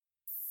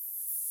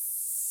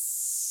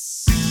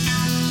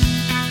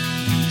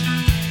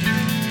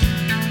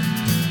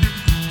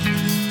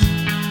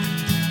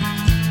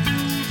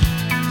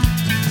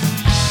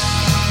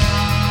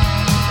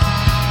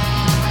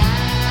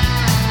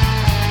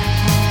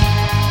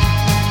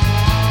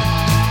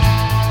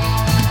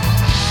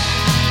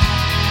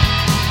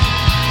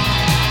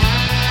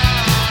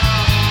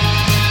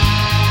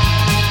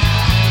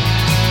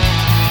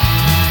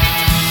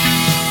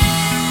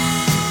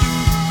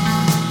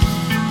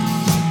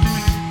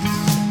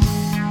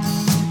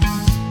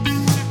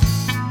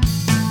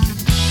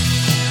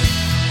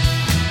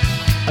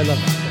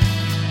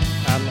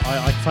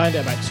Found it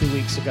about 2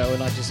 weeks ago,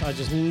 and I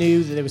just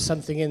knew that there was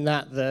something in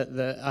that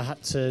I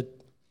had to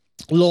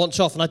launch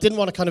off, and I didn't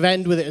want to kind of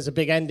end with it as a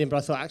big ending, but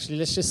I thought, actually,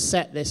 let's just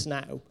set this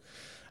now,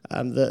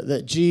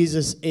 that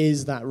Jesus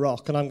is that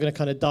rock, and I'm going to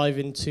kind of dive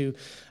into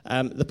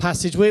the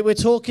passage. We're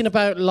talking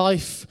about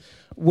life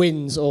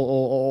wins,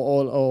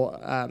 or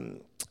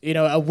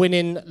a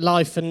winning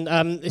life, and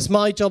it's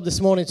my job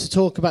this morning to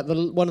talk about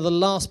one of the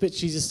last bits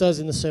Jesus does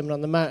in the Sermon on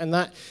the Mount, and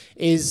that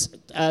is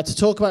to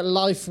talk about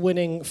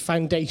life-winning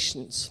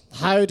foundations.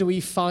 How do we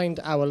find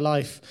our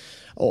life,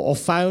 or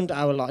found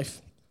our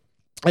life?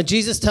 And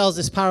Jesus tells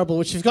this parable,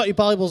 which if you've got your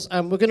Bibles,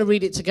 we're going to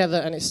read it together,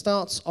 and it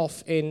starts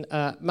off in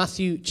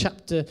Matthew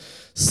chapter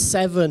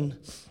 7.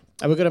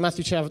 And we're going to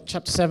Matthew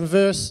chapter 7,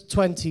 verse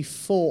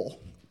 24.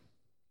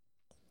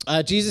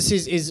 Jesus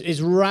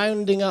is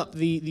rounding up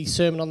the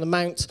Sermon on the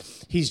Mount.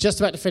 He's just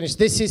about to finish.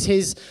 This is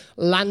his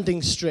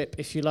landing strip,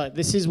 if you like.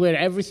 This is where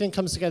everything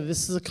comes together.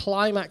 This is the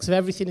climax of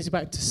everything he's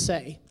about to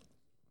say.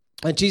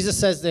 And Jesus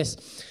says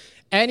this: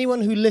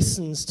 anyone who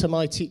listens to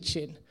my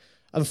teaching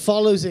and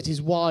follows it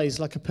is wise,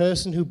 like a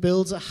person who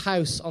builds a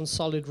house on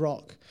solid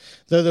rock.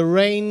 Though the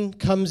rain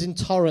comes in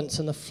torrents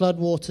and the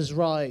floodwaters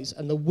rise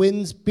and the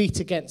winds beat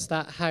against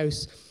that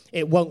house,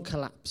 it won't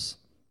collapse,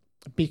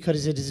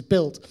 because it is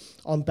built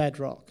on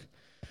bedrock.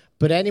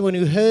 But anyone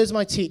who hears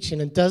my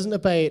teaching and doesn't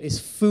obey it is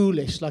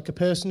foolish, like a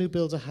person who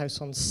builds a house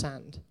on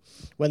sand.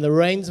 When the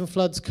rains and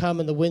floods come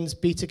and the winds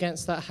beat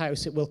against that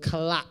house, it will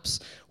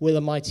collapse with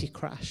a mighty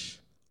crash.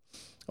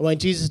 And when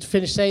Jesus had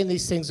finished saying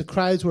these things, the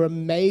crowds were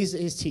amazed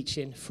at his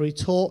teaching, for he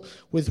taught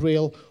with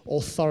real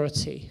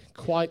authority,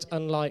 quite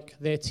unlike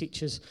their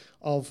teachers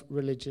of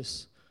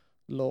religious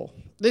law.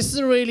 This is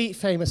a really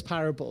famous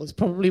parable. It's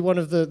probably one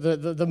of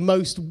the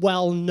most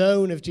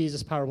well-known of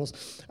Jesus'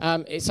 parables.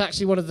 It's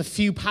actually one of the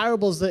few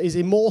parables that is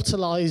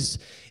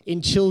immortalized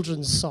in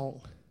children's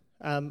song.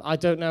 I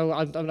don't know,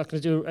 I'm not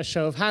going to do a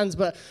show of hands,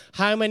 but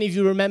how many of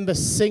you remember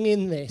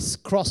singing this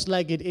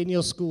cross-legged in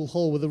your school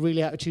hall with a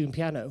really out-of-tune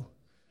piano?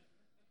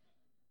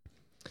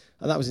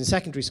 And that was in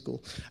secondary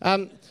school.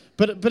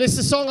 But it's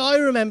the song I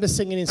remember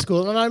singing in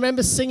school, and I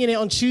remember singing it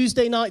on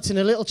Tuesday nights in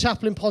a little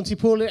chapel in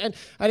Pontypool, and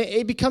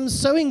it becomes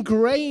so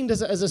ingrained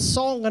as a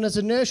song and as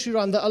a nursery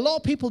rhyme that a lot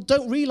of people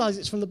don't realize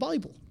it's from the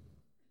Bible.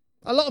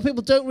 A lot of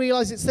people don't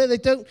realize it's there. They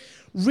don't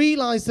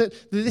realize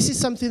that this is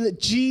something that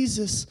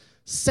Jesus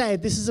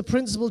said. This is a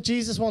principle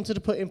Jesus wanted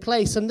to put in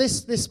place. And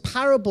this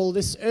parable,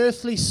 this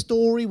earthly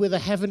story with a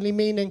heavenly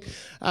meaning,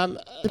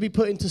 to be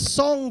put into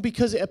song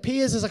because it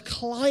appears as a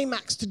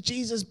climax to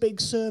Jesus'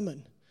 big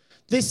sermon.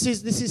 This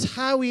is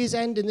how he is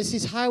ending. This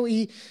is how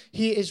he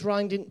is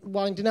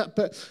winding up.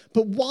 But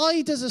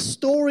why does a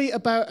story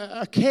about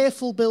a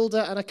careful builder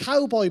and a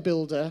cowboy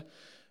builder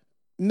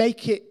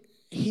make it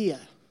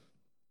here?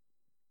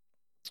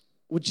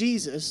 Well,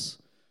 Jesus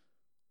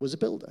was a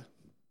builder.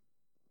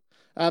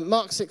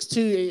 Mark 6:2,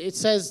 it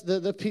says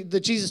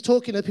that Jesus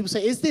talking, and people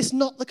say, is this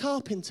not the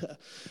carpenter?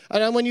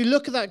 And when you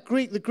look at that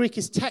Greek, the Greek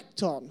is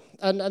tekton.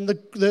 And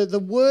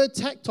the word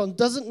tekton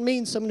doesn't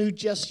mean someone who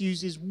just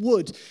uses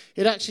wood.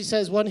 It actually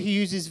says one who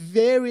uses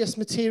various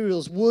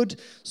materials, wood,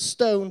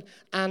 stone,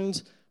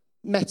 and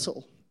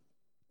metal.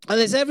 And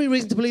there's every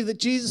reason to believe that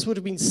Jesus would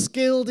have been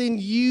skilled in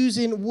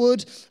using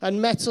wood and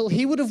metal.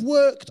 He would have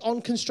worked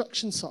on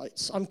construction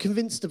sites. I'm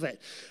convinced of it.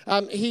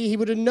 He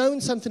would have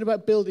known something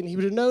about building. He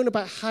would have known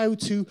about how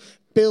to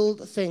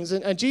build things.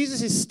 And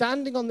Jesus is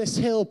standing on this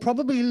hill,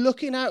 probably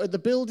looking out at the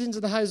buildings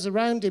and the houses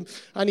around him.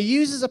 And he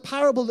uses a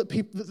parable that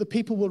the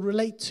people will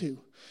relate to.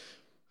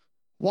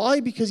 Why?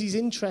 Because he's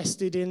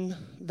interested in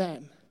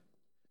them.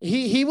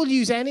 He will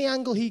use any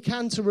angle he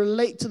can to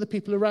relate to the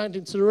people around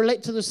him, to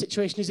relate to the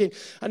situation he's in.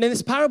 And in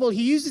this parable,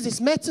 he uses this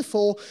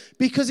metaphor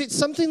because it's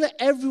something that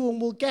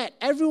everyone will get.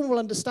 Everyone will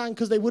understand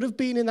because they would have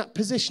been in that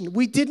position.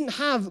 We didn't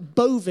have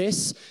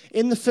Bovis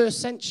in the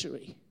first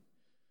century.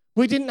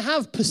 We didn't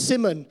have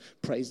persimmon,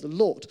 praise the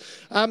Lord.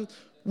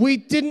 We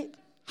didn't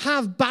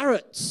have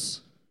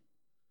Barrett's.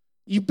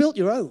 You built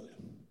your own.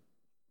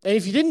 And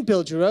if you didn't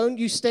build your own,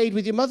 you stayed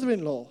with your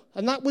mother-in-law.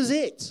 And that was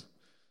it.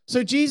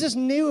 So Jesus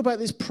knew about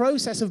this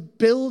process of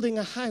building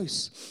a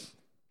house.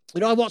 You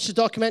know, I watched a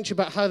documentary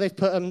about how they've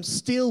put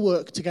steel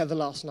work together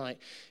last night.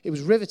 It was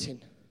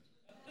riveting.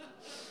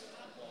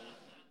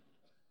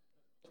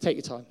 Take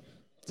your time.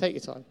 Take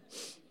your time.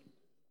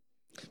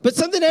 But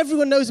something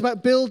everyone knows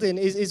about building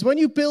is when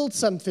you build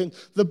something,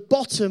 the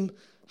bottom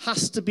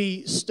has to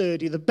be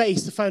sturdy. The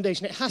base, the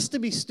foundation, it has to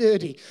be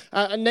sturdy.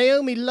 And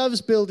Naomi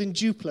loves building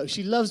Duplo.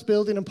 She loves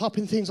building and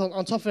popping things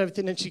on top of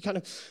everything, and she kind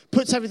of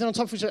puts everything on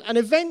top of each other. And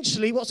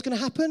eventually, what's going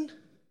to happen?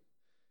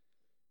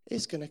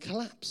 It's going to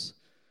collapse.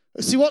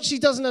 See, what she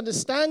doesn't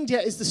understand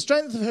yet is the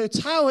strength of her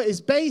tower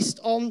is based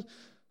on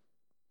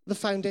the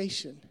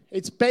foundation.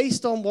 It's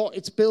based on what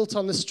it's built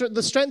on. The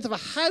strength of a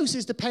house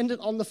is dependent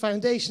on the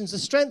foundations. The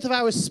strength of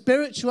our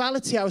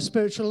spirituality, our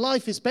spiritual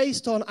life, is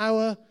based on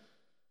our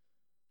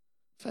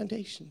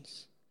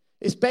foundations.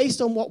 It's based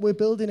on what we're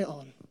building it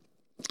on.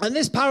 And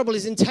this parable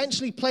is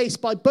intentionally placed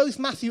by both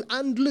Matthew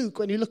and Luke.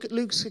 When you look at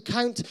Luke's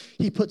account,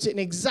 he puts it in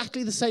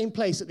exactly the same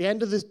place at the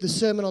end of the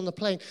Sermon on the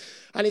Plain.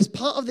 And it's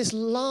part of this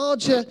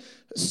larger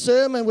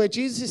sermon where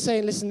Jesus is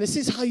saying, listen, this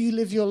is how you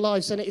live your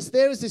lives. And it's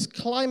there as this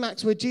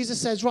climax where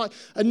Jesus says, right,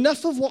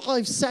 enough of what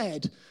I've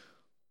said.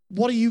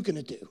 What are you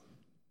going to do?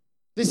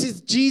 This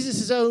is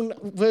Jesus' own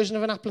version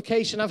of an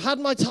application. I've had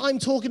my time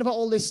talking about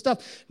all this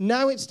stuff.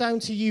 Now it's down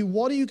to you.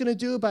 What are you going to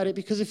do about it?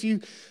 Because if you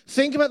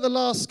think about the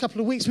last couple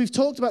of weeks, we've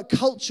talked about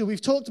culture.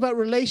 We've talked about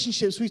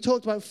relationships. We've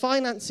talked about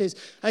finances.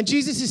 And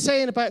Jesus is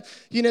saying about,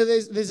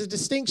 there's a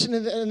distinction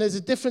and there's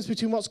a difference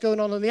between what's going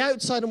on the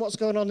outside and what's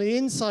going on the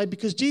inside,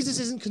 because Jesus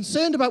isn't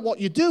concerned about what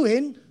you're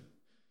doing.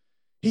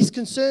 He's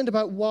concerned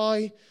about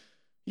why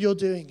you're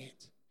doing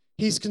it.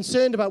 He's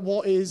concerned about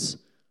what is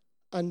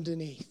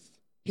underneath.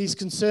 He's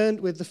concerned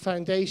with the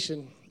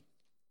foundation.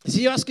 So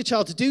you ask a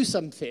child to do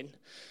something,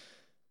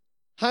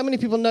 how many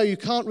people know you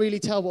can't really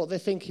tell what they're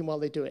thinking while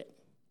they do it?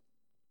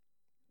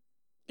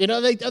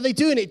 Are they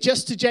doing it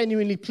just to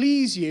genuinely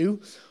please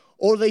you,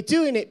 or are they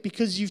doing it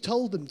because you've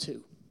told them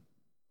to?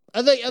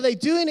 Are they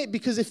doing it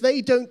because if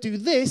they don't do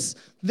this,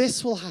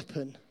 this will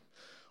happen?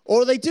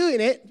 Or are they doing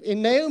it,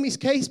 in Naomi's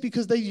case,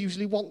 because they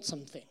usually want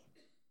something?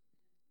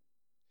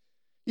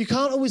 You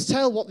can't always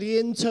tell what the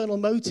internal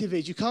motive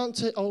is. You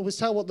can't always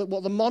tell what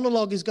the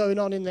monologue is going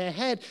on in their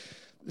head.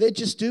 They're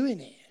just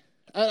doing it.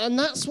 And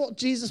that's what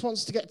Jesus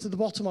wants to get to the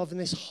bottom of in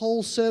this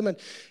whole sermon.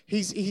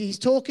 He's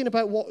talking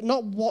about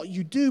not what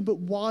you do, but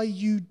why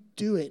you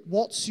do it.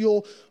 What's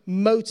your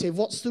motive?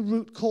 What's the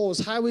root cause?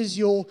 How is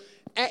your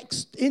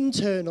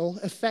internal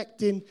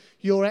affecting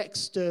your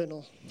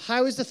external?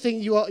 How is the thing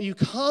you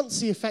can't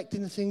see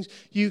affecting the things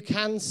you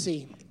can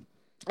see?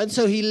 And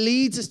so he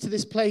leads us to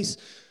this place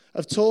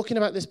of talking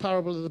about this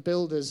parable of the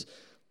builders.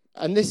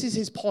 And this is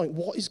his point.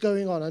 What is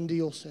going on under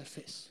your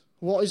surface?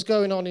 What is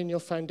going on in your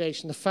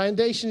foundation? The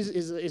foundation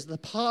is the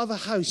part of a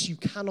house you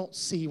cannot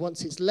see.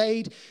 Once it's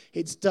laid,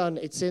 it's done,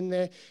 it's in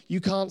there.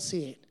 You can't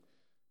see it.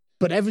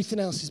 But everything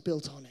else is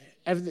built on it.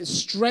 The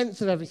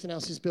strength of everything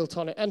else is built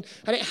on it. And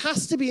it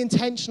has to be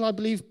intentional, I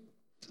believe,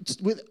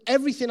 with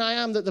everything I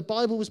am, that the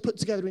Bible was put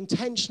together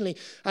intentionally.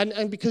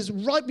 And because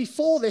right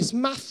before this,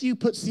 Matthew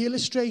puts the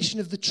illustration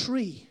of the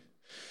tree.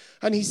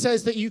 And he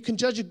says that you can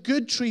judge a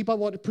good tree by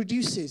what it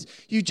produces.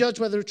 You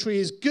judge whether a tree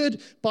is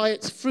good by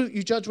its fruit.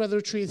 You judge whether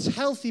a tree is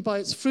healthy by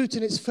its fruit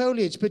and its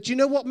foliage. But do you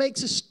know what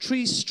makes a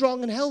tree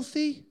strong and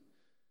healthy?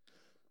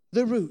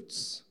 The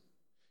roots.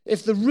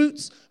 If the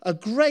roots are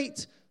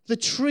great, the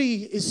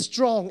tree is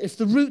strong. If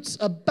the roots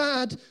are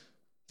bad,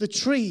 the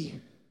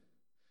tree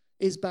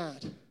is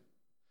bad.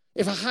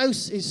 If the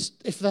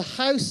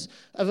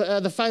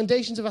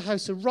foundations of a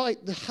house are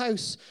right, the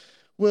house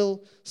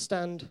will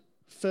stand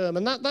firm.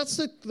 And that's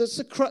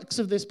the crux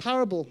of this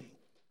parable.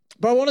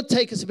 But I want to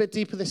take us a bit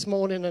deeper this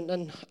morning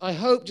and I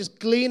hope just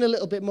glean a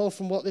little bit more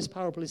from what this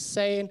parable is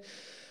saying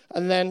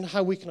and then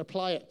how we can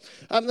apply it.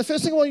 The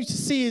first thing I want you to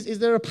see is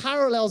there are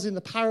parallels in the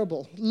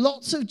parable.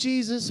 Lots of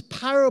Jesus'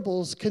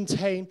 parables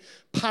contain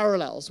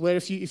parallels where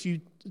if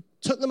you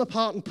took them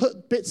apart and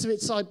put bits of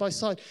it side by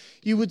side,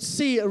 you would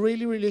see a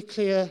really, really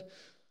clear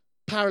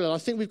parallel. I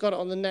think we've got it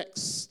on the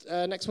next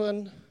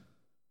one.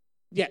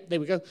 Yeah, there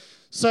we go.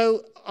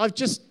 So I've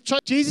just tried.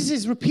 Jesus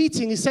is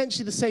repeating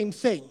essentially the same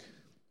thing,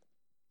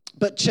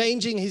 but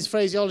changing his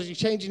phraseology,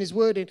 changing his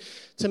wording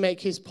to make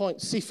his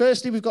point. See,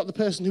 firstly, we've got the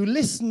person who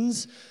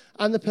listens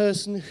and the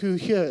person who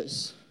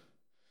hears.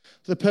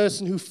 The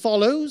person who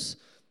follows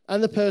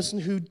and the person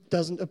who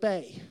doesn't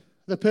obey.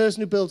 The person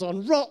who builds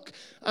on rock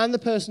and the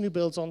person who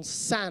builds on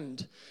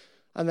sand.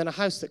 And then a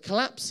house that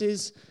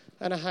collapses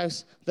and a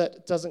house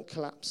that doesn't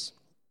collapse.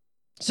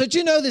 So do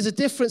you know there's a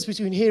difference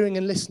between hearing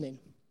and listening?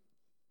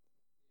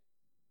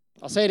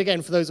 I'll say it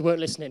again for those who weren't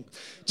listening.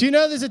 Do you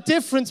know there's a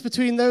difference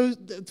between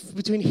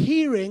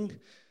hearing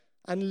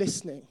and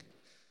listening?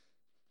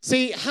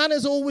 See,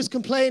 Hannah's always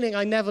complaining,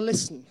 I never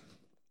listen.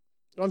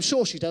 I'm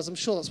sure she does. I'm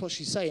sure that's what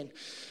she's saying.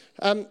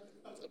 But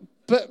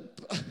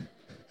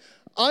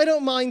I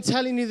don't mind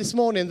telling you this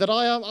morning that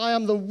I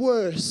am the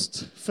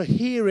worst for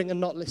hearing and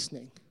not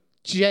listening.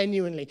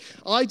 Genuinely.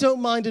 I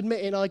don't mind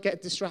admitting I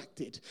get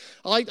distracted.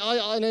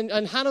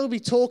 And Hannah will be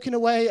talking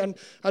away and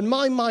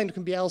my mind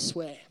can be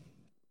elsewhere.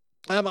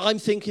 I'm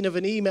thinking of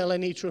an email I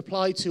need to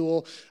reply to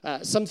or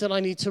something I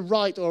need to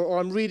write or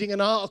I'm reading an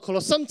article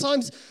or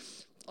sometimes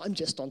I'm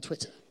just on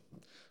Twitter.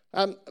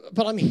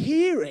 But I'm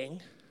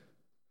hearing,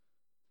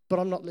 but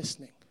I'm not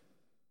listening.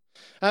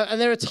 And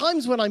there are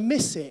times when I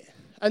miss it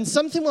and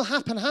something will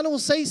happen. Hannah will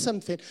say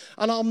something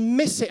and I'll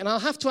miss it and I'll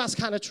have to ask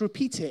Hannah to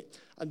repeat it.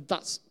 And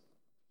that's,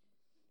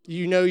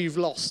 you've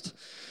lost.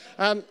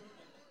 But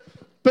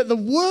the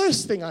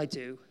worst thing I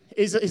do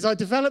is I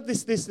develop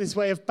this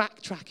way of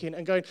backtracking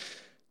and going,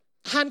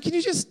 Han, can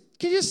you just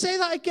say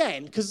that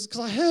again? Because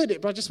I heard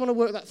it, but I just want to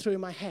work that through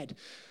in my head.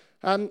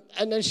 And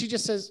then she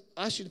just says,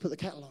 I asked you to put the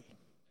kettle on.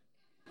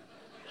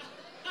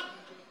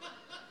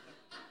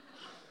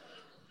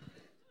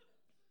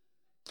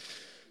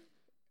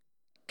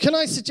 Can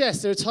I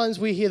suggest there are times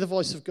we hear the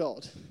voice of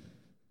God,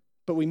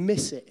 but we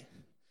miss it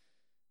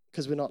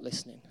Because we're not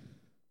listening.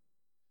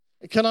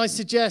 Can I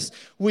suggest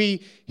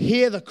we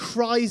hear the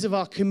cries of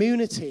our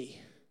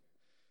community,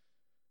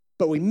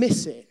 but we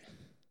miss it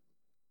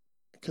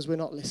because we're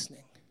not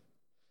listening?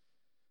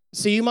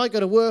 So you might go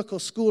to work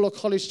or school or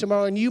college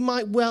tomorrow, and you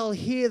might well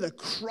hear the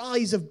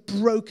cries of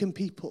broken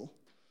people.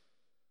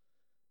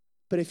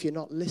 But if you're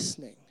not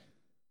listening,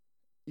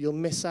 you'll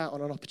miss out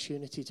on an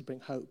opportunity to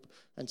bring hope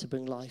and to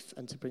bring life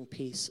and to bring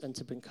peace and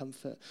to bring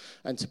comfort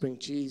and to bring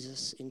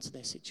Jesus into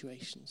their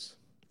situations.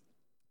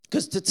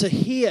 Because to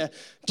hear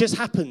just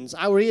happens.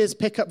 Our ears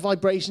pick up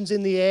vibrations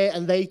in the air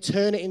and they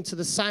turn it into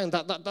the sound.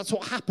 That's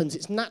what happens.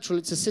 It's natural.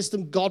 It's a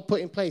system God put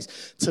in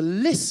place. To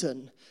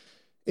listen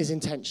is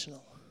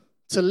intentional.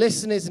 To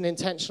listen is an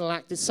intentional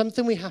act. It's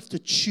something we have to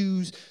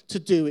choose to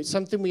do. It's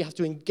something we have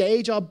to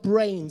engage our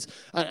brains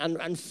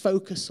and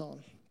focus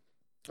on.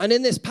 And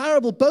in this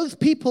parable, both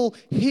people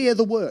hear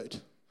the word.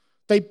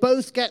 They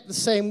both get the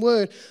same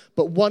word,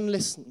 but one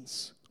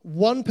listens.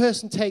 One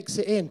person takes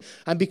it in.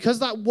 And because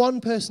that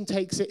one person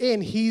takes it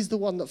in, he's the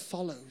one that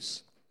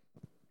follows.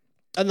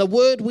 And the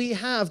word we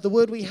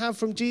have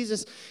from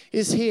Jesus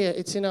is here.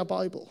 It's in our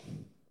Bible.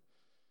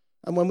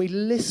 And when we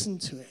listen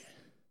to it,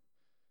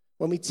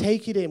 when we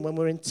take it in, when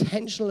we're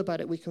intentional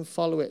about it, we can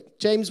follow it.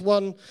 James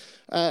 1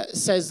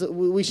 says that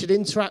we should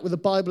interact with the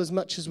Bible as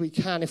much as we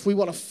can. If we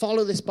want to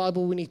follow this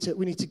Bible, we need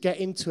to get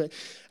into it.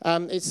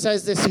 It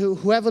says this,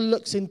 whoever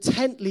looks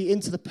intently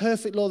into the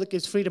perfect law that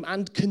gives freedom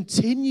and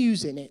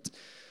continues in it,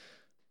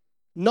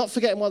 not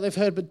forgetting what they've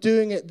heard, but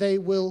doing it, they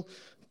will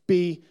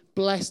be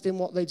blessed in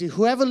what they do.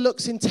 Whoever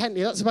looks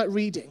intently, that's about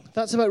reading.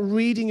 That's about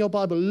reading your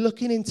Bible,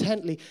 looking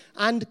intently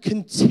and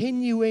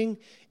continuing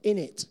in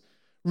it.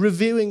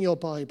 Reviewing your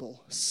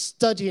Bible,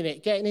 studying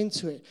it, getting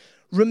into it,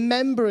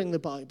 remembering the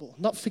Bible,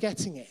 not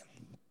forgetting it.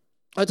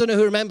 I don't know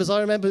who remembers. I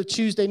remember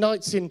Tuesday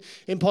nights in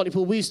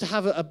Pontypool, we used to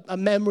have a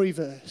memory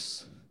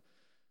verse.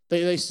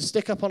 They used to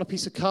stick up on a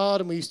piece of card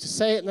and we used to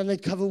say it and then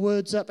they'd cover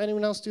words up.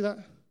 Anyone else do that?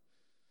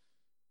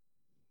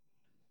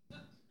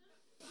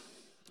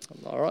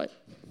 All right.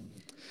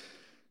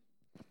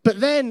 But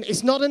then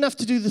it's not enough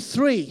to do the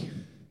three.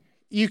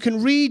 You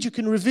can read, you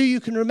can review, you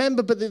can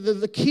remember, but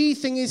the key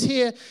thing is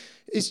here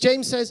is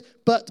James says,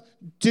 but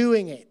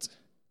doing it.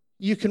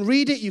 You can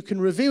read it, you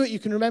can review it, you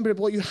can remember it,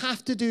 but what you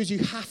have to do is you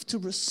have to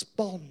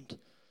respond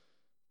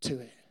to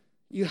it.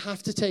 You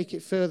have to take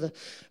it further.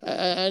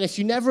 And if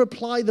you never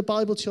apply the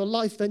Bible to your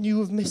life, then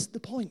you have missed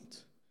the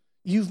point.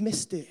 You've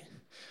missed it.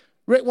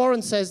 Rick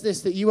Warren says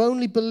this, that you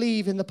only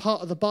believe in the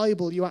part of the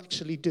Bible you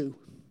actually do.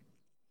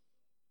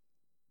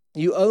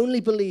 You only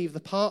believe the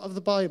part of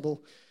the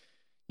Bible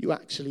you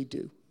actually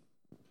do.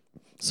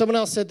 Someone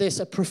else said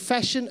this, a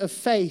profession of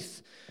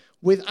faith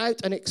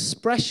without an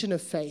expression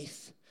of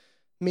faith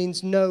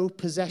means no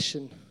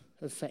possession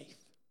of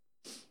faith.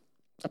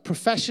 A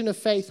profession of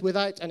faith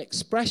without an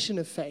expression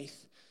of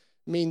faith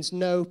means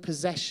no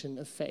possession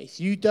of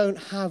faith. You don't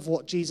have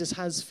what Jesus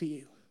has for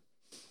you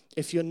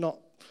if you're not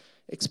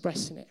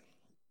expressing it.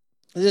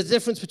 There's a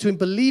difference between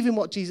believing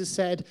what Jesus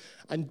said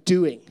and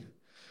doing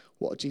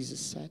what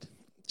Jesus said.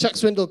 Chuck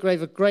Swindoll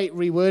gave a great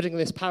rewording of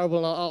this parable,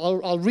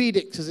 and I'll read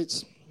it because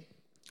it's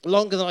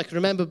longer than I can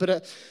remember,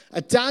 but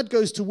a dad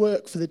goes to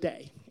work for the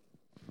day,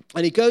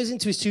 and he goes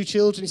into his two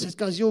children. He says,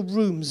 guys, your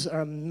rooms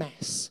are a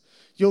mess.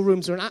 Your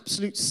rooms are an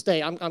absolute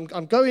state.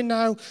 I'm going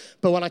now,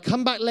 but when I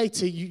come back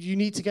later, you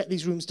need to get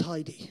these rooms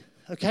tidy.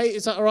 Okay,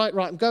 is that all right?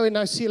 Right, I'm going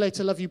now. See you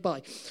later. Love you.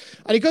 Bye.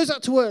 And he goes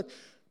out to work,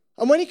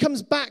 and when he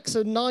comes back,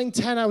 so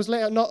 9-10 hours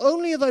later, not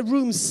only are their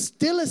rooms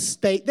still a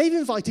state, they've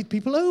invited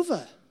people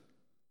over.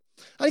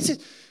 And he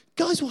said,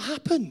 guys, what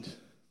happened?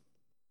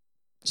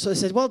 So they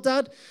said, well,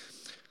 Dad,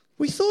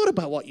 we thought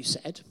about what you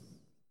said,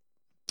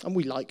 and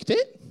we liked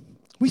it.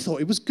 We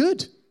thought it was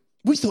good.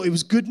 We thought it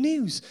was good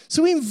news.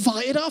 So we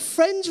invited our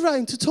friends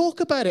around to talk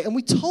about it, and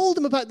we told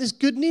them about this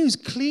good news,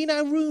 clean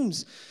our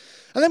rooms.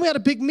 And then we had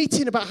a big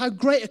meeting about how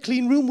great a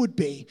clean room would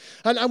be.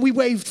 And we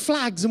waved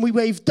flags, and we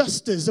waved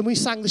dusters, and we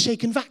sang the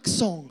Shake and Vax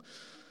song.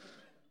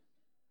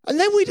 And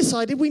then we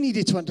decided we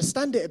needed to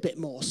understand it a bit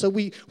more. So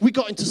we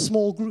got into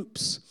small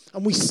groups,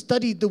 and we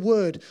studied the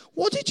word.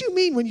 What did you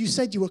mean when you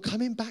said you were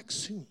coming back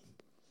soon?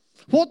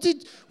 What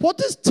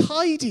does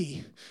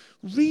tidy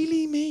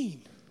really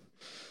mean?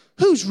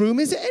 Whose room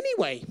is it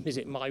anyway? Is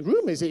it my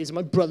room? Is it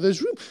my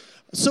brother's room?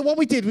 So what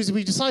we did was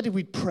we decided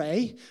we'd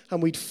pray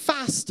and we'd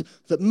fast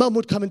that Mum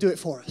would come and do it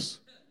for us.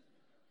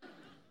 Do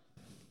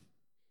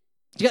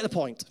you get the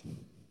point?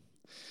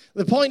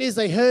 The point is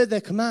they heard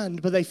their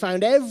command, but they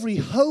found every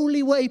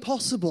holy way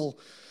possible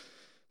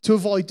to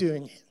avoid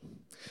doing it.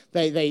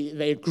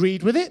 They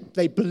agreed with it,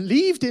 they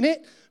believed in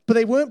it, but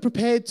they weren't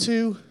prepared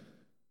to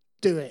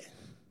do it.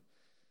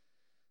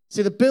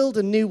 See, the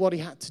builder knew what he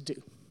had to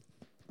do.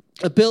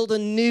 A builder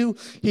knew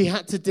he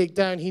had to dig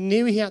down. He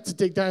knew he had to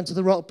dig down to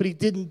the rock, but he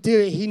didn't do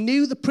it. He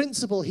knew the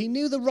principle. He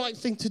knew the right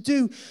thing to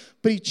do,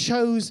 but he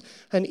chose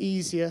an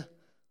easier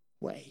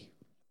way.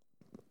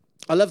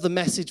 I love the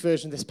Message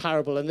version of this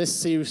parable, and this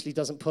seriously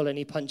doesn't pull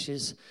any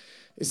punches.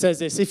 It says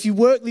this: if you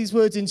work these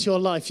words into your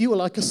life, you are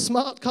like a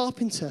smart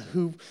carpenter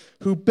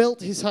who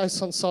built his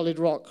house on solid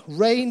rock.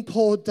 Rain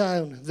poured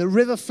down, the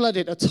river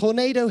flooded, a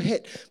tornado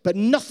hit, but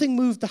nothing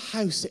moved the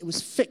house. It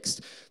was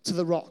fixed to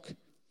the rock.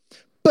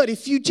 But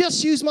if you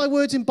just use my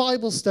words in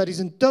Bible studies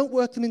and don't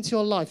work them into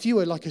your life, you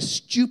are like a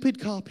stupid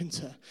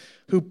carpenter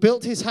who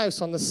built his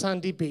house on the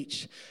sandy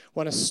beach.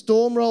 When a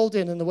storm rolled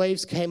in and the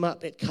waves came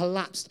up, it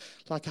collapsed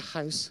like a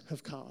house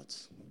of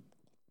cards.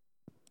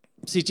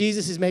 See,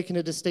 Jesus is making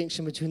a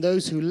distinction between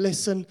those who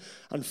listen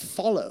and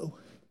follow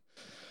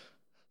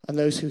and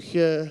those who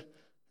hear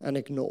and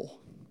ignore.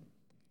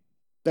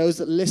 Those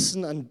that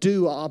listen and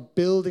do are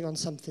building on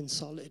something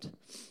solid.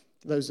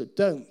 Those that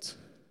don't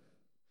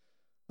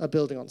are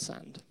building on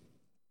sand.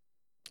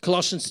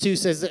 Colossians 2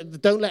 says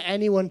that don't let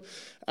anyone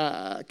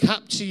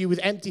capture you with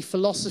empty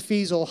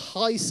philosophies or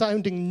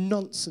high-sounding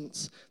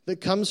nonsense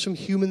that comes from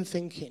human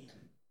thinking,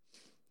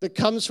 that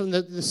comes from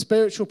the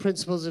spiritual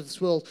principles of this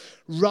world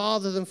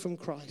rather than from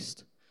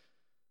Christ.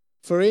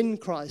 For in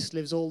Christ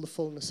lives all the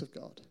fullness of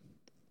God.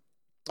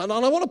 And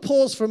I want to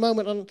pause for a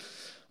moment, and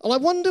I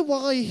wonder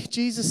why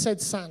Jesus said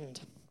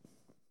sand.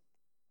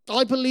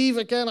 I believe,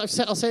 again, I'll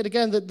say it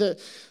again, that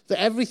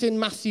everything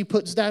Matthew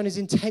puts down is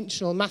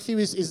intentional. Matthew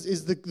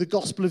is the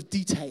gospel of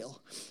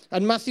detail.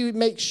 And Matthew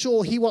makes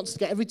sure he wants to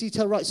get every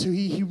detail right. So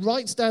he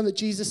writes down that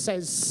Jesus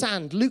says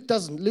sand. Luke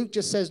doesn't. Luke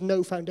just says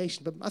no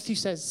foundation. But Matthew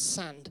says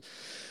sand.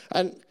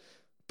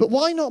 But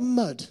why not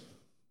mud?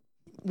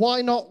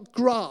 Why not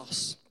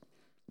grass?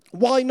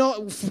 Why not,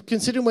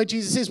 considering where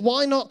Jesus is,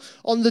 why not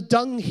on the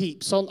dung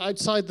heaps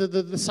outside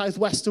the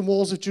southwestern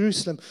walls of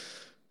Jerusalem?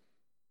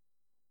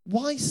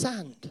 Why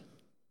sand?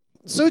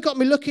 So it got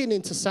me looking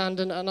into sand,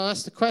 and I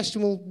asked the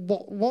question, well,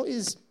 what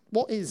is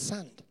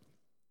sand?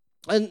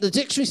 And the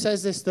dictionary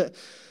says this, that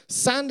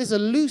sand is a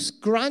loose,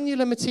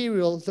 granular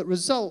material that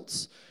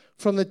results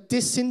from the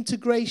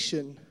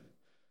disintegration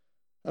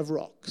of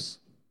rocks.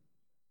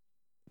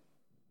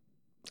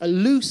 A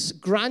loose,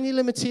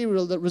 granular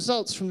material that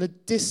results from the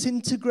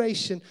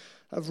disintegration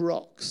of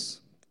rocks.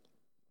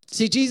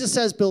 See, Jesus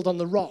says build on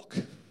the rock.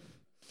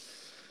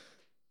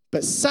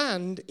 But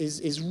sand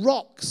is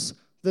rocks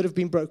that have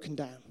been broken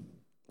down.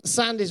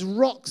 Sand is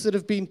rocks that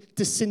have been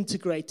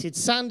disintegrated.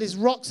 Sand is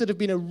rocks that have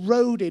been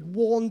eroded,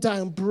 worn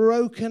down,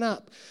 broken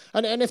up.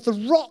 And if the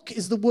rock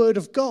is the word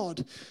of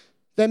God,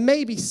 then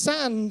maybe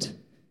sand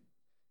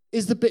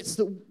is the bits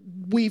that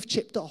we've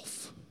chipped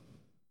off.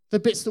 The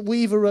bits that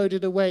we've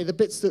eroded away, the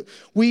bits that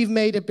we've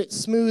made a bit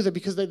smoother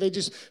because they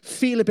just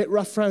feel a bit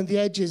rough around the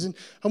edges. And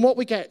what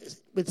we get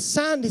with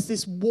sand is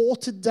this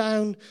watered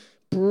down,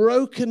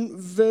 broken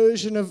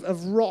version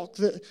of rock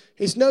that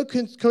is no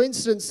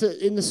coincidence that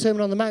in the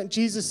Sermon on the Mount,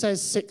 Jesus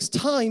says 6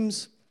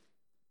 times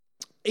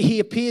he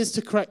appears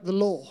to correct the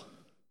law.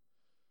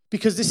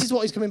 Because this is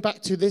what he's coming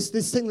back to, this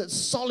thing that's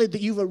solid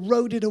that you've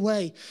eroded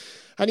away.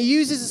 And he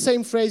uses the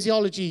same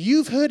phraseology.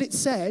 You've heard it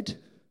said,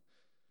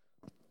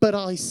 but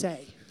I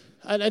say.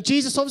 And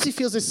Jesus obviously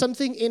feels there's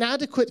something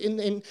inadequate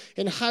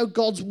in how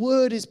God's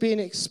word is being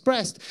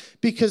expressed,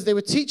 because there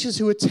were teachers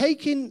who were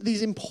taking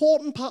these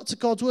important parts of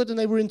God's word and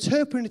they were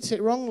interpreting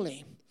it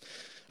wrongly.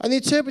 And the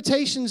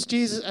interpretations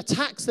Jesus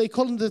attacks, they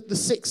call them the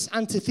 6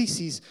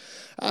 antitheses.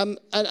 And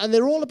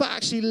they're all about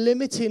actually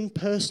limiting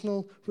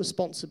personal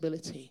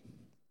responsibility.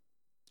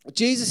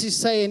 Jesus is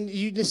saying,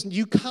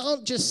 you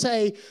can't just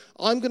say,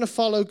 I'm going to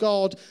follow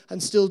God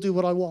and still do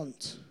what I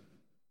want.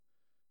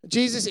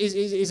 Jesus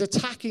is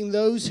attacking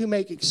those who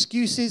make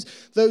excuses,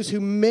 those who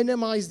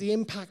minimize the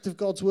impact of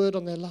God's word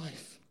on their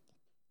life.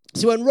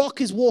 So when rock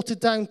is watered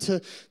down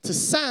to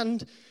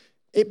sand,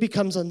 it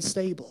becomes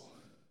unstable.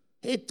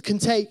 It can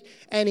take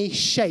any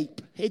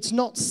shape. It's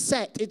not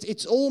set.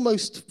 It's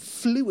almost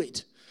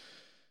fluid.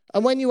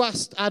 And when you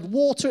add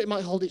water, it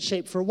might hold its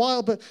shape for a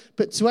while, but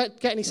to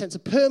get any sense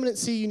of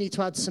permanency, you need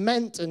to add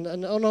cement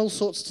and all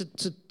sorts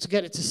to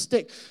get it to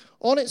stick.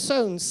 On its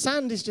own,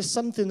 sand is just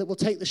something that will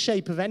take the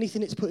shape of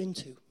anything it's put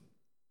into.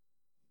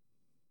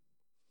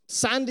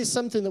 Sand is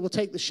something that will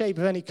take the shape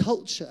of any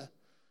culture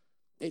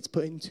it's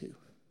put into,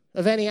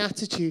 of any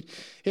attitude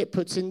it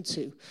puts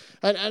into.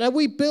 And are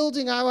we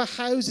building our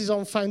houses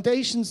on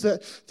foundations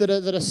that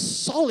are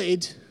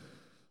solid,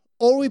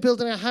 or are we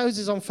building our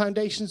houses on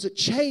foundations that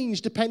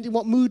change depending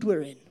what mood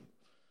we're in,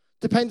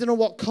 depending on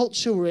what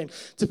culture we're in,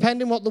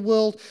 depending on what the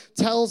world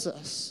tells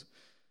us?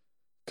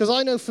 Because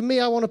I know for me,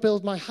 I want to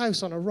build my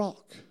house on a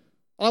rock.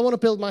 I want to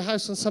build my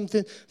house on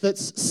something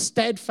that's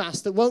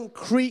steadfast, that won't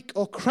creak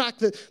or crack,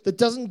 that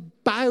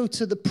doesn't bow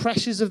to the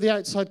pressures of the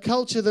outside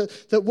culture,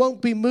 that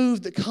won't be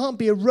moved, that can't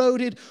be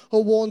eroded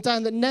or worn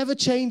down, that never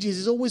changes,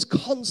 is always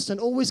constant,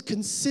 always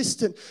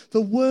consistent.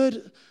 The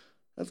word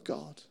of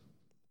God.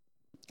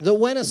 That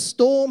when a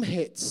storm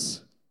hits,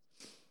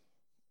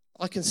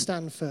 I can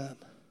stand firm.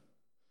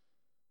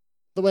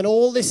 That when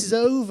all this is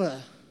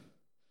over,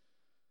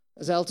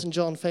 as Elton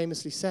John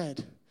famously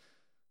said,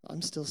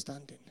 I'm still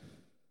standing.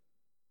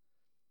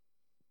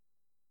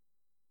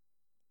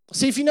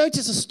 See, if you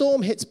notice, a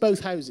storm hits both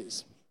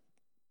houses.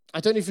 I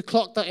don't know if you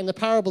clocked that in the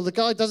parable. The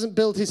guy doesn't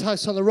build his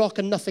house on the rock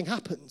and nothing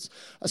happens.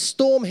 A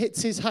storm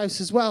hits his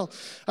house as well.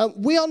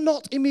 We are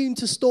not immune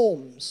to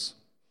storms.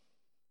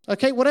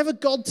 Okay, whatever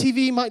God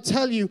TV might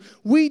tell you,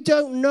 we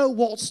don't know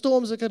what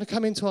storms are going to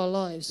come into our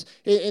lives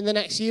in the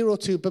next year or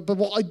two. But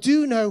what I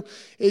do know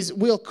is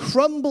we'll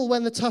crumble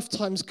when the tough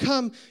times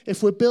come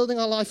if we're building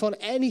our life on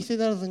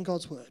anything other than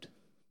God's word.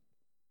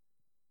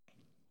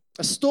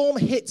 A storm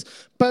hits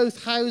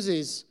both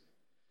houses.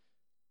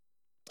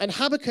 And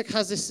Habakkuk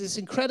has this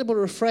incredible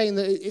refrain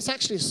that it's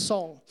actually a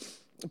song.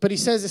 But he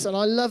says this, and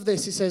I love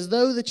this. He says,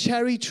 though the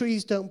cherry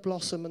trees don't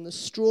blossom and the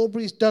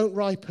strawberries don't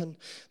ripen,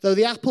 though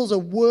the apples are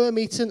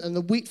worm-eaten and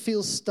the wheat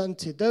fields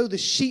stunted, though the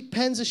sheep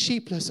pens are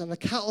sheepless and the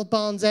cattle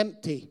barns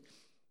empty,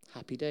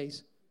 happy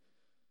days,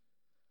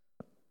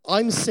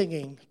 I'm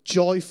singing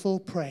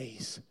joyful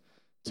praise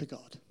to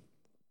God.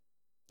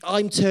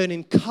 I'm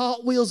turning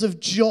cartwheels of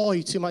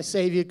joy to my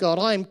Savior God.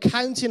 I am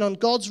counting on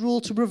God's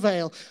rule to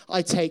prevail.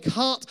 I take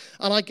heart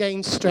and I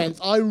gain strength.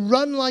 I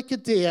run like a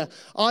deer.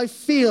 I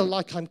feel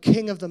like I'm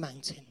king of the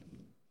mountain.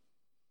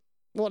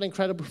 What an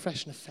incredible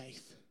profession of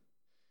faith.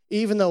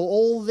 Even though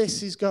all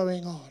this is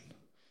going on,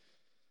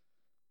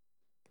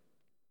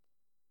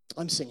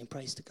 I'm singing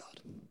praise to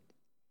God.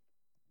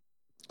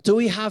 Do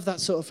we have that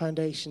sort of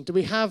foundation? Do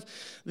we have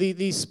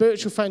these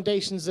spiritual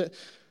foundations that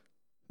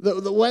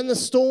when the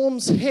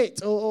storms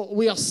hit, or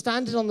we are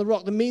standing on the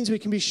rock, that means we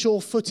can be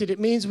sure-footed. It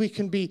means we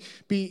can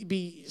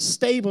be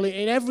stable.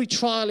 In every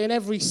trial, in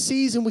every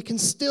season, we can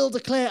still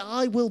declare,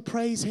 I will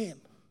praise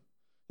him.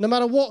 No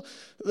matter what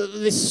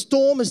this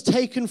storm has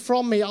taken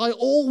from me, I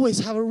always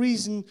have a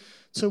reason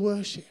to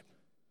worship.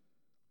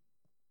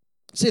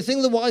 See, the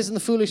thing the wise and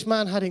the foolish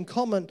man had in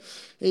common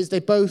is they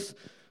both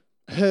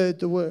heard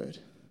the word.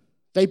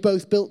 They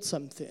both built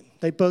something.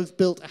 They both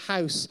built a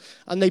house.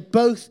 And they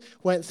both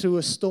went through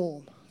a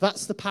storm.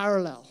 That's the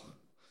parallel.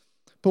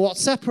 But what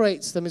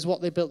separates them is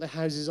what they built their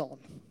houses on.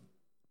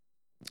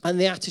 And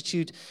the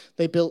attitude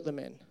they built them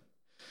in.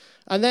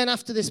 And then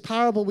after this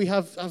parable, we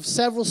have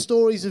several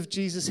stories of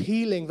Jesus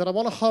healing that I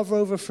want to hover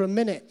over for a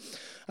minute.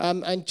 I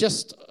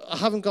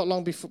haven't got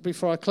long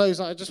before I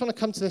close. I just want to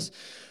come to this.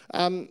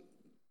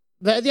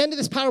 At the end of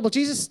this parable,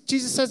 Jesus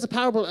says the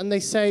parable, and they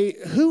say,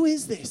 who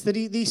is this that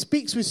he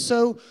speaks with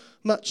so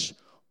much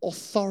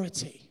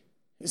authority?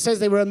 It says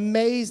they were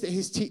amazed at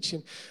his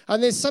teaching.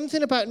 And there's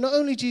something about not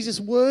only Jesus'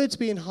 words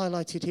being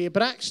highlighted here,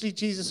 but actually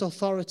Jesus'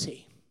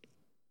 authority.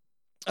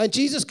 And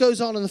Jesus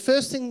goes on, and the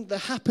first thing that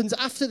happens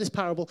after this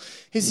parable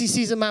is he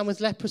sees a man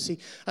with leprosy.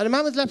 And a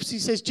man with leprosy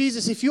says,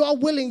 Jesus, if you are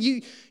willing,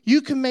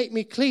 you can make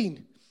me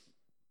clean.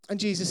 And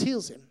Jesus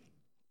heals him.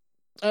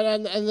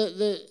 And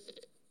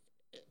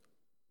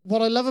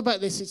what I love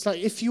about this, it's like,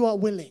 if you are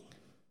willing,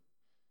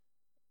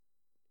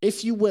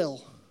 if you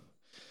will,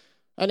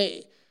 and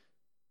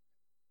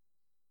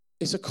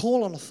it's a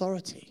call on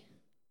authority.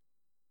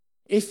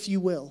 If you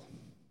will.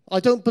 I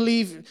don't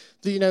believe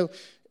that,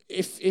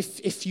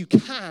 if you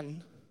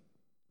can,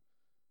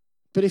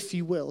 but if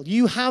you will.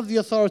 You have the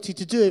authority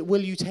to do it.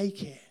 Will you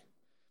take it?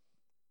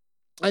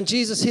 And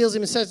Jesus heals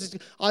him and says,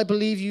 I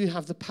believe you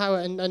have the power.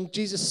 And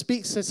Jesus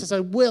speaks and says, I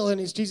will. And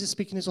it's Jesus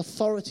speaking his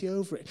authority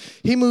over it.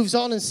 He moves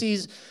on and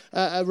sees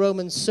a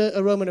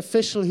Roman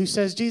official who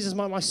says, Jesus,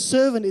 my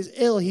servant is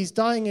ill. He's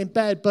dying in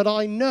bed. But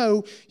I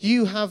know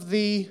you have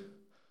the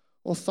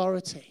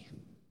authority.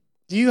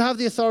 You have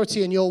the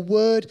authority, and your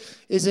word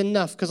is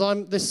enough.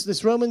 Because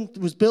this Roman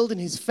was building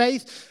his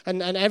faith,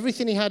 and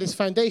everything he had his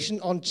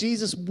foundation on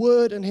Jesus'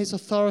 word and his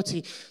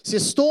authority. See, a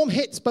storm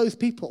hits both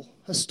people.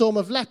 A storm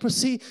of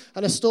leprosy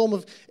and a storm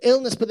of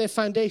illness, but their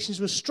foundations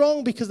were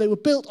strong because they were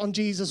built on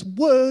Jesus'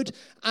 word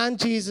and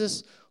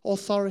Jesus'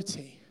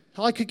 authority.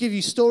 I could give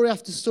you story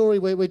after story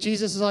where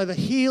Jesus has either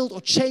healed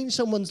or changed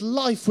someone's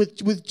life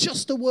with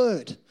just a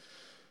word,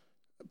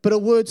 but a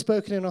word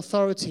spoken in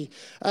authority.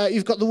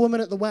 You've got the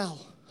woman at the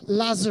well,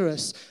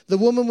 Lazarus, the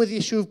woman with the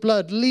issue of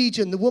blood,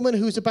 Legion, the woman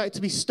who's about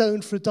to be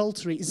stoned for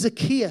adultery,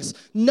 Zacchaeus.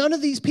 None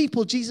of these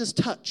people Jesus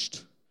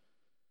touched,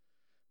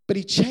 but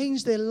he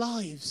changed their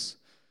lives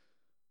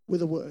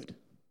with a word.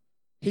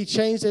 He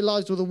changed their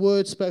lives with a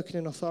word spoken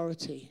in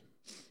authority.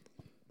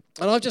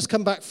 And I've just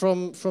come back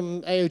from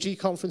AOG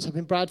conference up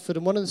in Bradford,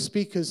 and one of the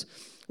speakers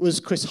was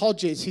Chris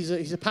Hodges.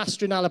 He's a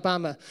pastor in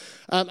Alabama.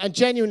 And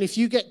genuinely, if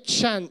you get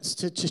chance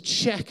to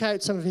check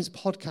out some of his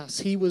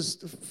podcasts, he was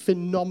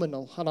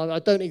phenomenal. And I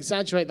don't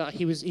exaggerate that.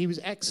 He was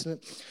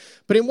excellent.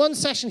 But in one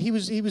session, he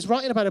was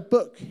writing about a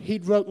book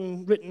he'd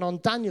written on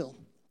Daniel.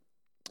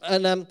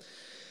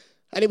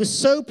 And it was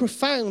so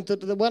profound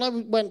that when I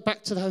went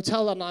back to the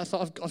hotel that night, I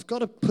thought, I've got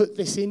to put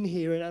this in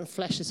here and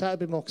flesh this out a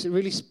bit more, because it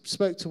really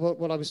spoke to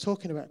what I was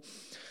talking about.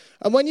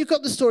 And when you've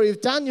got the story of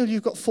Daniel,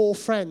 you've got 4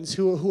 friends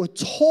who are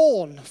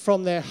torn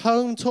from their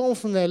home, torn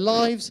from their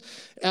lives,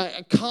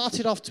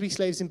 carted off to be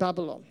slaves in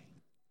Babylon.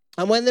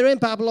 And when they're in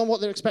Babylon, what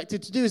they're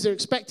expected to do is they're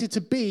expected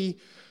to be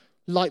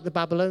like the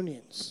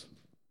Babylonians.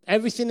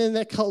 Everything in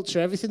their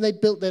culture, everything they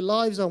built their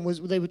lives on, was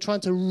they were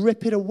trying to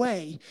rip it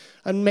away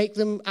and make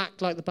them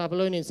act like the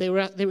Babylonians. They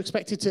were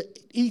expected to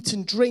eat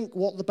and drink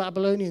what the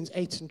Babylonians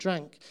ate and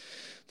drank.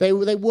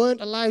 They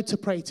weren't allowed to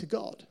pray to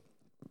God.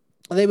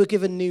 They were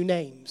given new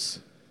names.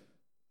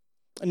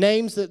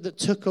 Names that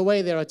took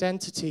away their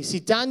identity. See,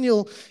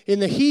 Daniel in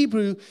the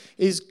Hebrew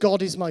is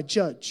God is my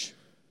judge.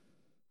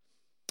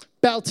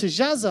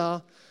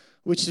 Belteshazzar,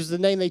 which is the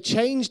name they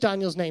changed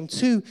Daniel's name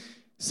to,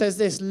 says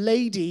this,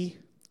 lady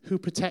who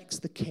protects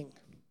the king.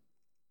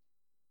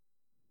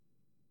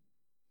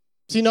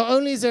 See, not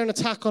only is there an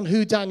attack on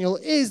who Daniel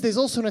is, there's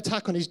also an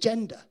attack on his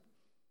gender,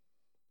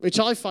 which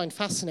I find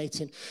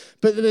fascinating.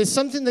 But there's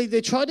something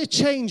they try to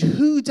change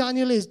who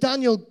Daniel is.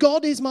 Daniel,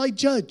 God is my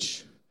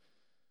judge.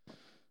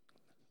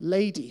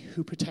 Lady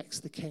who protects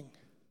the king.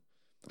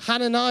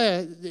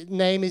 Hananiah, the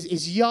name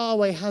is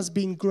Yahweh has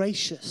been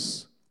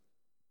gracious.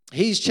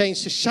 He's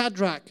changed to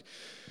Shadrach,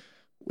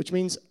 which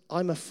means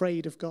I'm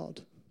afraid of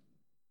God.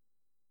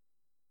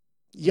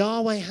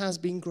 Yahweh has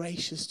been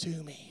gracious to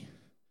me.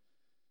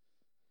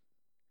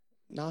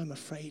 Now I'm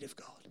afraid of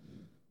God.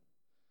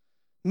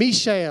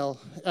 Mishael,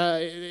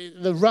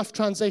 the rough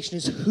translation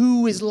is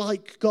who is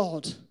like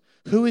God?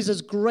 Who is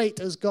as great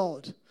as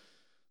God?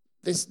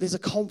 There's a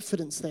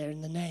confidence there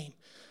in the name.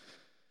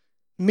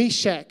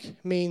 Meshach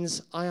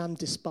means I am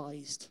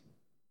despised.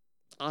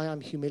 I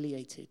am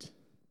humiliated.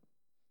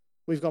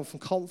 We've gone from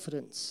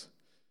confidence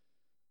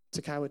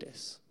to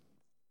cowardice.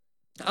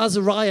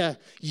 Azariah,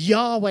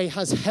 Yahweh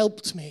has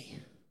helped me.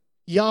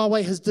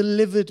 Yahweh has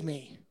delivered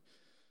me.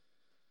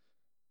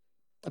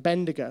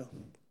 Abednego,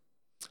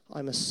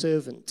 I'm a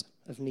servant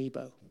of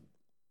Nebo,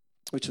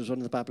 which was one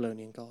of the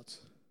Babylonian gods.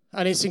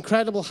 And it's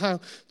incredible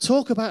how,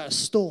 talk about a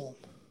storm.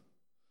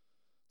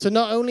 To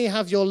not only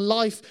have your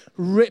life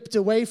ripped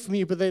away from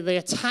you, but they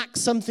attack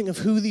something of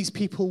who these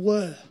people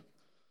were.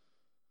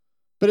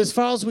 But as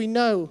far as we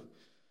know,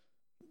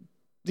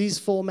 these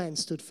 4 men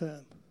stood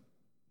firm.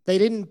 They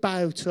didn't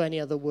bow to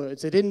any other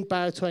words. They didn't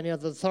bow to any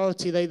other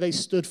authority. They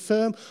stood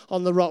firm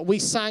on the rock. We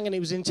sang, and it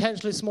was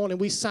intentional this morning,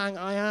 we sang,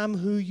 I am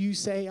who you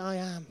say I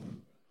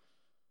am.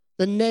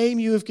 The name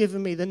you have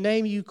given me, the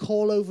name you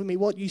call over me,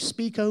 what you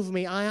speak over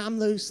me, I am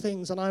those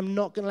things, and I'm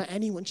not going to let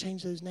anyone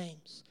change those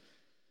names.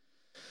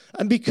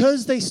 And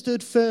because they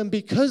stood firm,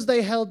 because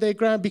they held their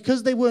ground,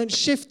 because they weren't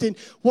shifting,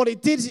 what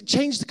it did is it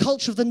changed the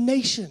culture of the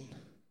nation.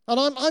 And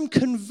I'm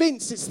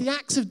convinced it's the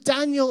acts of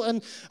Daniel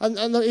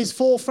and his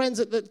 4 friends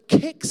that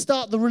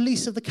kickstart the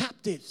release of the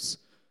captives.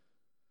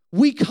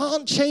 We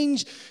can't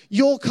change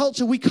your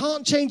culture. We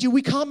can't change you.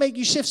 We can't make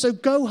you shift, so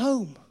go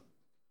home.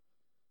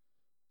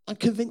 I'm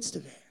convinced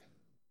of it.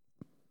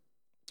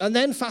 And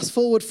then fast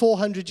forward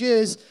 400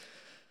 years,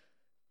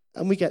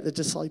 and we get the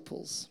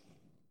disciples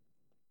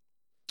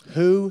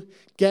who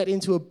get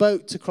into a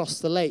boat to cross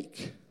the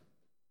lake.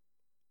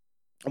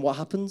 And what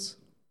happens?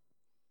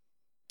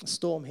 A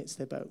storm hits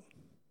their boat.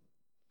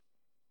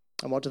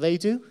 And what do? They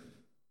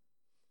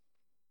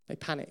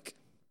panic.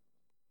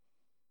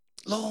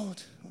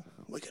 Lord,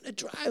 we're going to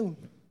drown.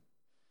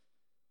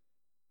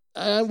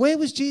 And where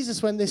was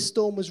Jesus when this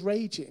storm was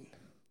raging?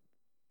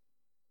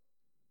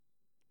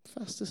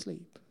 Fast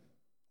asleep.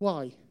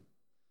 Why?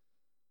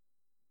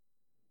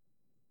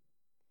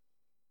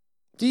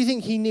 Do you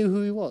think he knew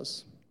who he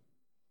was?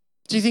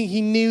 Do you think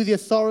he knew the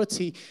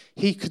authority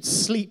he could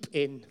sleep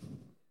in?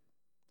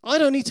 I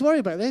don't need to worry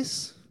about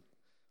this.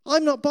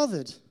 I'm not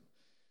bothered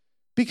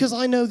because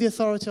I know the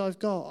authority I've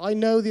got. I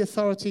know the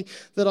authority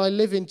that I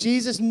live in.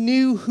 Jesus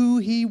knew who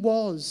he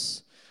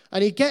was.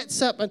 And he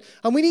gets up,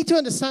 and we need to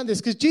understand this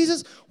because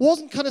Jesus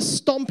wasn't kind of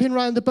stomping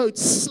around the boat,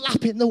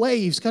 slapping the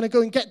waves, kind of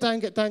going, get down,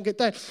 get down, get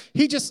down.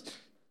 He just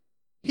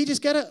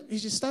get up. He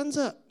just stands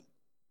up.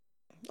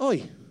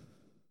 Oi,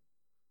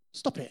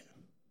 stop it.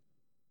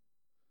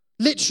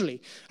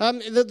 Literally.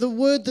 The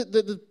word that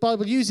the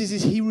Bible uses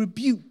is he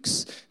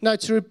rebukes. Now,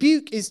 to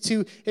rebuke is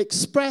to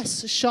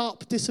express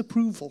sharp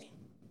disapproval.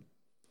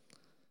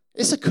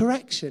 It's a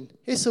correction.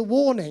 It's a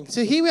warning.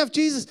 So here we have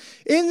Jesus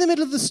in the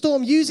middle of the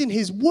storm using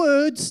his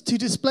words to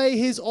display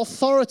his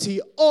authority.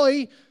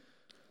 Oi,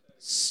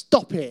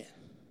 stop it.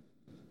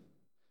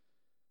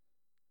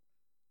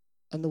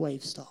 And the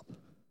waves stop.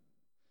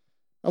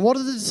 And what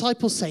do the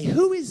disciples say?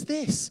 Who is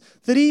this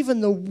that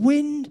even the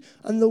wind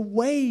and the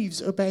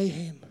waves obey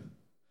him?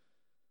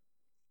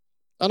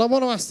 And I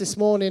want to ask this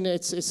morning,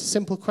 it's a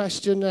simple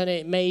question and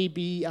it may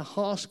be a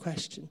harsh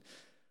question.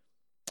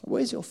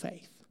 Where's your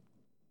faith?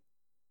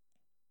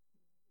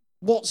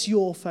 What's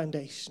your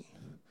foundation?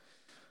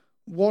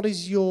 What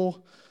is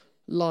your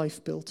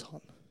life built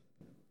on?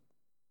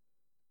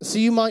 So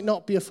you might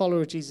not be a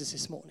follower of Jesus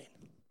this morning.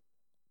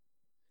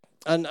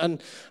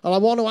 And I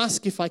want to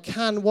ask, if I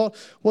can, what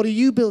are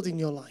you building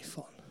your life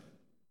on?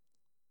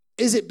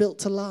 Is it built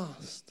to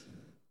last?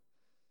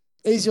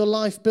 Is your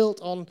life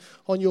built on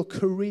your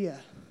career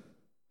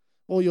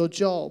or your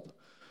job?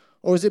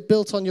 Or is it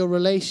built on your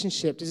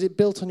relationship? Is it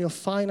built on your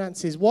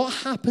finances? What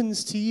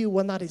happens to you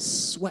when that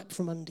is swept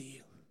from under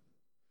you?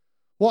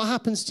 What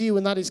happens to you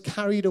when that is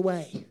carried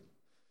away?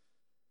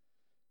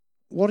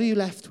 What are you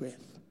left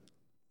with?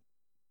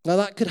 Now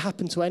that could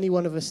happen to any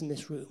one of us in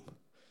this room.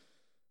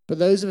 But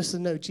those of us that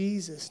know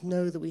Jesus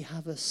know that we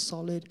have a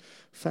solid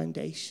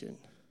foundation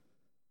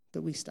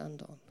that we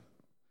stand on.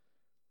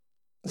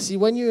 See,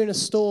 when you're in a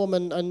storm,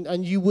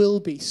 and you will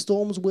be,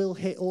 storms will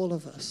hit all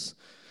of us.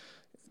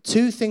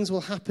 Two things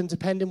will happen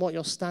depending what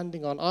you're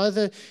standing on.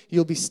 Either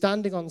you'll be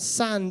standing on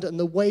sand and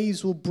the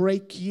waves will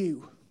break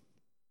you,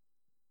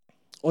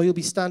 or you'll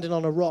be standing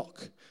on a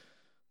rock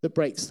that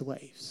breaks the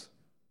waves.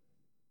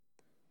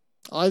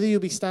 Either you'll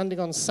be standing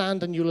on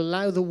sand and you'll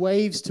allow the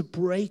waves to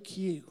break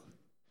you,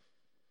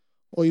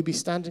 or you'll be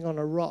standing on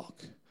a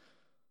rock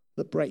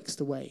that breaks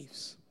the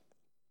waves.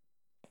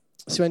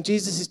 So when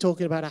Jesus is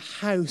talking about a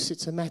house,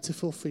 it's a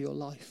metaphor for your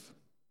life.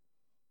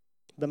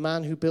 The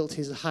man who built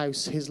his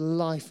house, his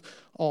life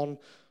on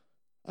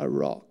a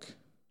rock.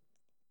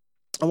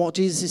 And what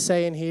Jesus is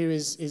saying here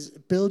is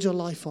build your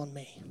life on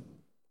me.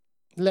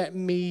 Let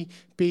me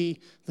be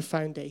the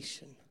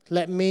foundation.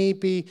 Let me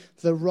be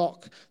the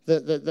rock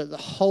that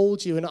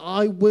holds you, and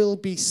I will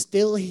be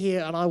still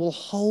here, and I will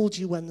hold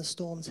you when the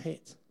storms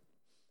hit.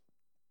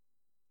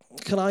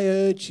 Can I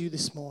urge you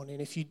this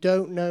morning, if you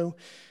don't know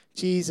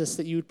Jesus,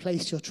 that you would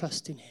place your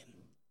trust in him.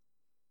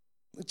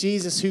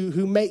 Jesus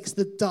who makes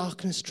the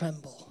darkness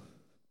tremble.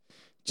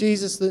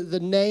 Jesus, the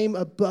name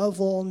above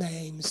all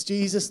names.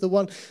 Jesus, the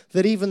one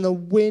that even the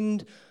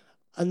wind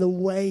and the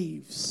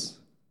waves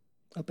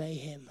obey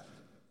him.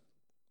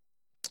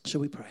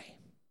 Shall we pray?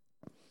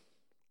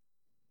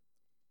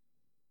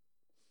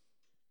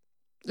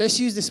 Let's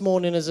use this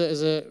morning as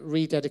a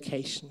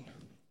rededication.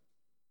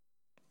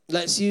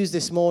 Let's use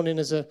this morning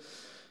as a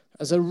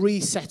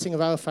resetting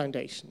of our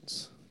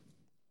foundations.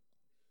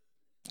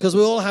 Because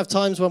we all have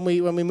times when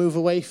we move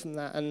away from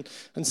that, and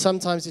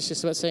sometimes it's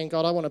just about saying,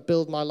 God, I want to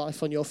build my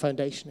life on your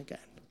foundation again.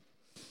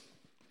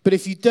 But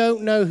if you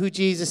don't know who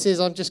Jesus is,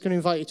 I'm just going to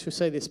invite you to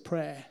say this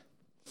prayer.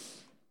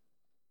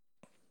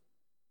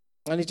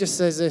 And it just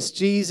says this: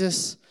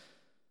 Jesus,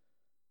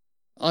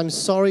 I'm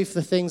sorry for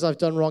the things I've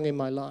done wrong in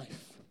my life.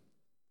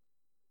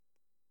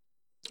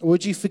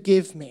 Would you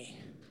forgive me?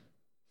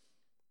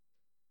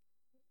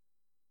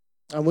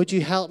 And would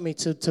you help me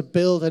to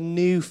build a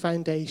new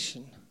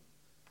foundation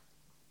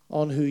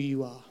on who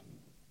you are?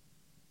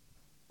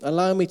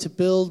 Allow me to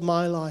build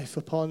my life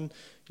upon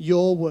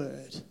your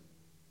word,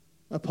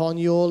 upon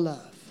your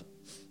love,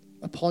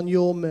 upon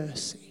your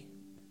mercy.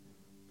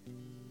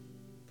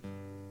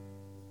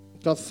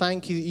 God,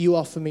 thank you that you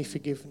offer me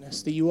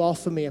forgiveness, that you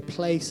offer me a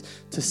place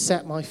to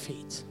set my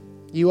feet.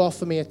 You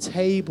offer me a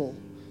table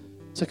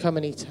to come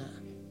and eat at.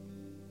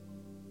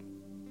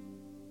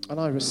 And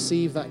I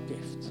receive that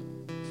gift.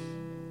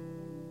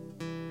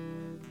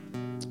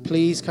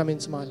 Please come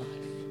into my life.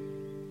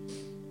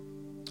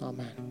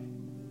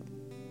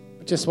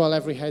 Amen. Just while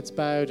every head's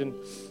bowed and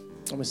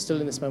we're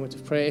still in this moment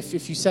of prayer,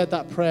 if you said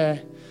that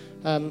prayer,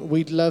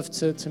 we'd love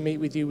to meet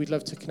with you. We'd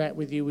love to connect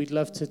with you. We'd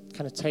love to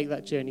kind of take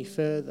that journey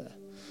further.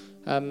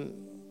 But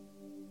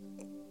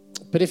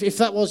if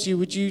that was you,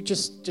 would you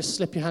just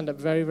slip your hand up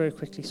very, very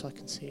quickly so I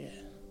can see it?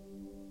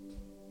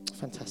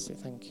 Fantastic.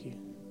 Thank you.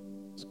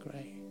 That's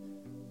great.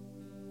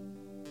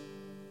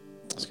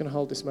 I'm just going to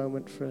hold this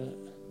moment for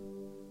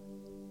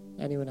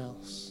anyone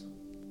else.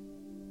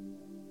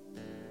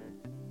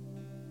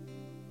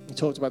 We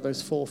talked about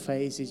those 4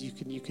 phases.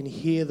 You can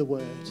hear the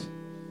word.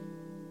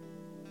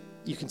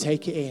 You can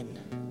take it in.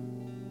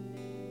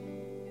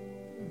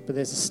 But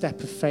there's a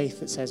step of faith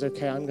that says,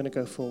 okay, I'm going to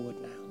go forward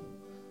now.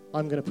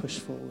 I'm going to push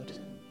forward.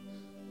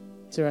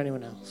 Is there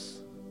anyone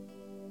else?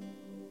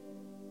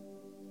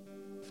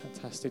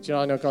 Fantastic. Do you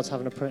know, I know God's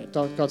having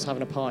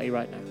a party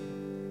right now.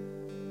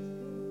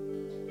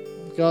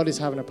 God is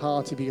having a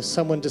party because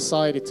someone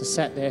decided to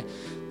set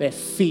their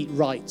feet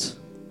right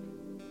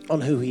on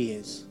who he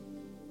is.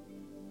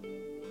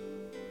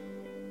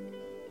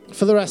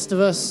 For the rest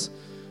of us,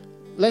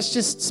 let's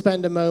just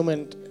spend a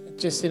moment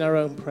just in our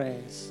own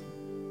prayers.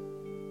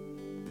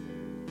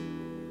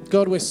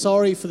 God, we're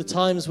sorry for the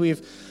times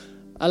we've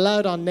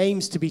allowed our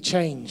names to be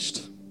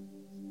changed.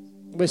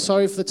 We're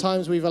sorry for the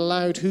times we've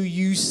allowed who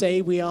you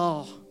say we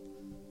are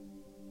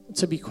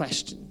to be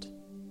questioned.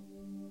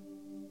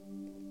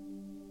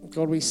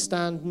 God, we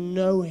stand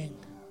knowing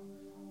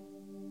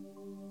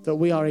that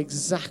we are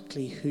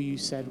exactly who you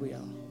said we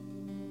are.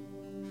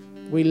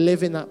 We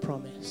live in that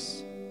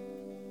promise.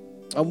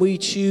 And we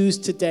choose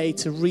today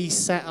to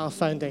reset our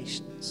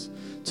foundations,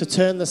 to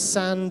turn the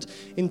sand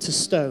into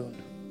stone,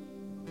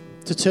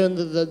 to turn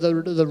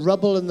the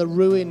rubble and the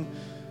ruin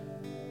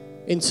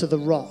into the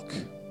rock.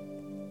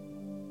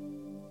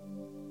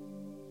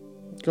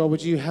 God,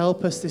 would you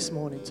help us this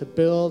morning to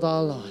build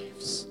our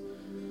lives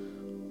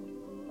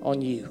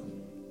on you,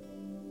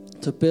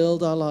 to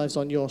build our lives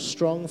on your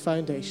strong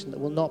foundation that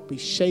will not be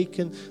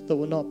shaken, that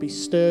will not be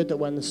stirred, that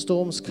when the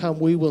storms come,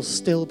 we will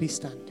still be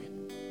standing.